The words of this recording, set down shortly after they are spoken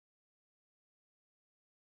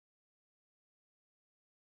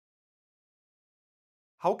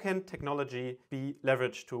How can technology be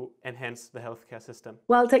leveraged to enhance the healthcare system?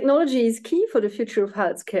 Well, technology is key for the future of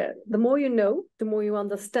healthcare. The more you know, the more you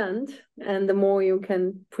understand, and the more you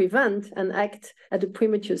can prevent and act at a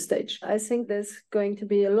premature stage. I think there's going to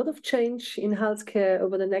be a lot of change in healthcare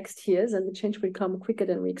over the next years, and the change will come quicker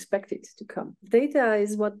than we expect it to come. Data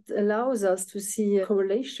is what allows us to see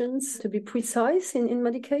correlations, to be precise in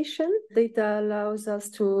medication. Data allows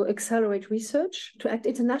us to accelerate research, to act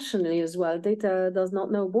internationally as well. Data does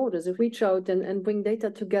not know borders. If we reach out and bring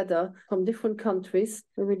data together from different countries,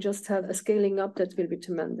 we just have a scaling up that will be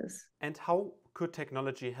tremendous. And how could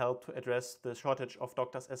technology help to address the shortage of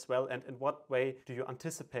doctors as well? And in what way do you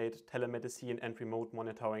anticipate telemedicine and remote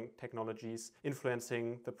monitoring technologies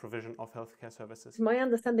influencing the provision of healthcare services? My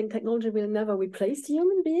understanding, technology will never replace the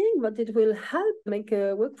human being, but it will help make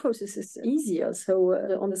work processes easier. So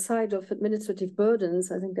on the side of administrative burdens,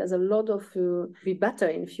 I think there's a lot of be better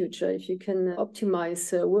in future. If you can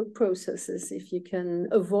optimize work processes, if you can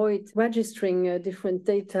avoid registering different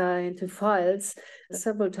data into files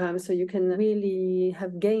several times, so you can really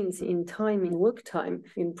have gains in time, in work time,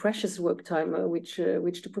 in precious work time, which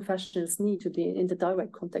the professionals need to be in the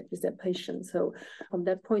direct contact with their patients. So from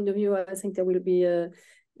that point of view, I think there will be a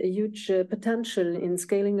huge potential in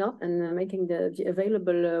scaling up and making the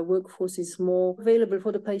available workforces more available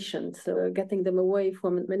for the patient. So getting them away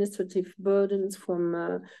from administrative burdens,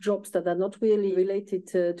 from jobs that are not really related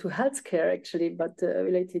to healthcare actually, but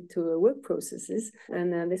related to work processes.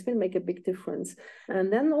 And this will make a big difference.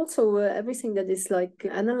 And then also everything that is like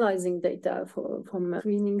analyzing data from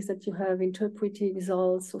screenings that you have, interpreting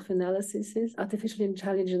results of analysis. Artificial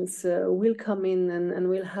intelligence will come in and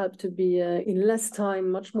will help to be in less time,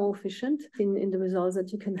 much more efficient in the results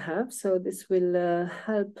that you can have. So this will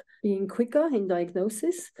help being quicker in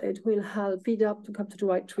diagnosis. It will help speed up to come to the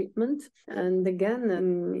right treatment. And again,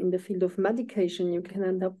 in the field of medication, you can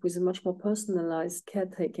end up with a much more personalized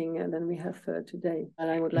caretaking than we have today.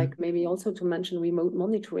 And I would like maybe also to mention remote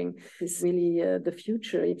monitoring is really the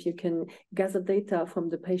future. If you can gather data from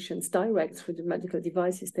the patients direct through the medical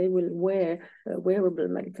devices, they will wear wearable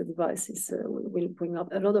medical devices, will bring up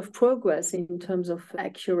a lot of progress in terms of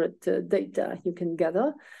accurate data you can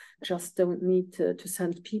gather. Just don't need to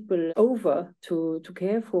send people over to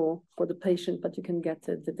care for the patient, but you can get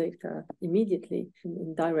the data immediately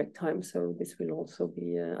in direct time. So this will also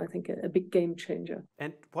be, I think, a big game changer.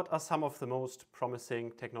 And what are some of the most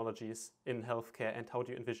promising technologies in healthcare, and how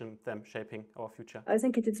do you envision them shaping our future? I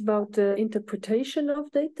think it is about interpretation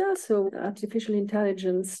of data. So artificial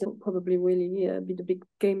intelligence will probably really be the big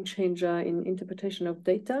game changer in interpretation of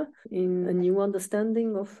data, in a new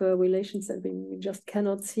understanding of relations that we just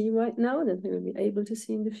cannot see right now, that we will be able to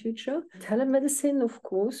see in the future. Telemedicine, of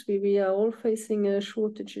course, we are all facing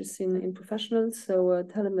shortages in professionals. So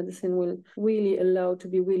telemedicine will really allow to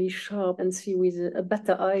be really sharp and see with a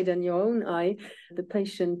better eye than your own eye, the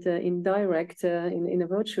patient in direct, in a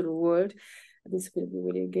virtual world. This will be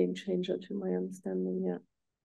really a game changer to my understanding, yeah.